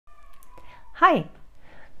Hi!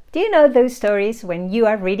 Do you know those stories when you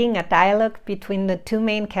are reading a dialogue between the two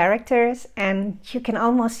main characters and you can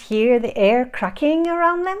almost hear the air cracking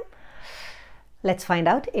around them? Let's find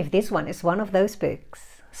out if this one is one of those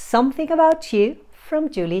books. Something About You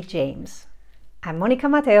from Julie James. I'm Monica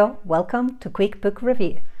Mateo. Welcome to Quick Book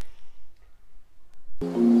Review.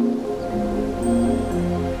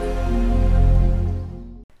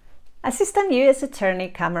 Assistant U.S. Attorney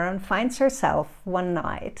Cameron finds herself one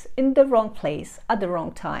night in the wrong place at the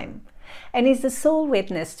wrong time and is the sole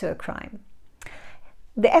witness to a crime.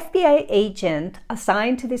 The FBI agent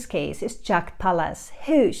assigned to this case is Jack Pallas,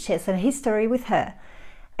 who shares a history with her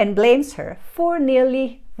and blames her for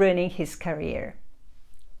nearly ruining his career.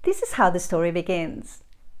 This is how the story begins,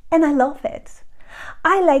 and I love it.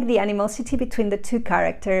 I like the animosity between the two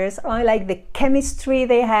characters, I like the chemistry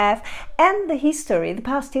they have and the history, the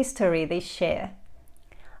past history they share.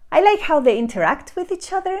 I like how they interact with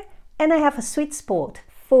each other, and I have a sweet spot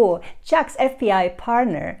for Jack's FBI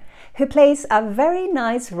partner, who plays a very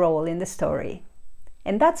nice role in the story.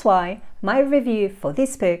 And that's why my review for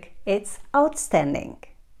this book is outstanding.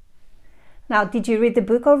 Now, did you read the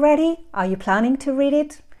book already? Are you planning to read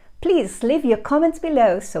it? Please leave your comments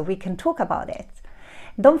below so we can talk about it.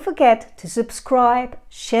 Don't forget to subscribe,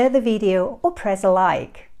 share the video or press a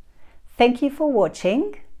like. Thank you for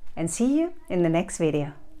watching and see you in the next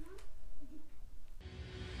video.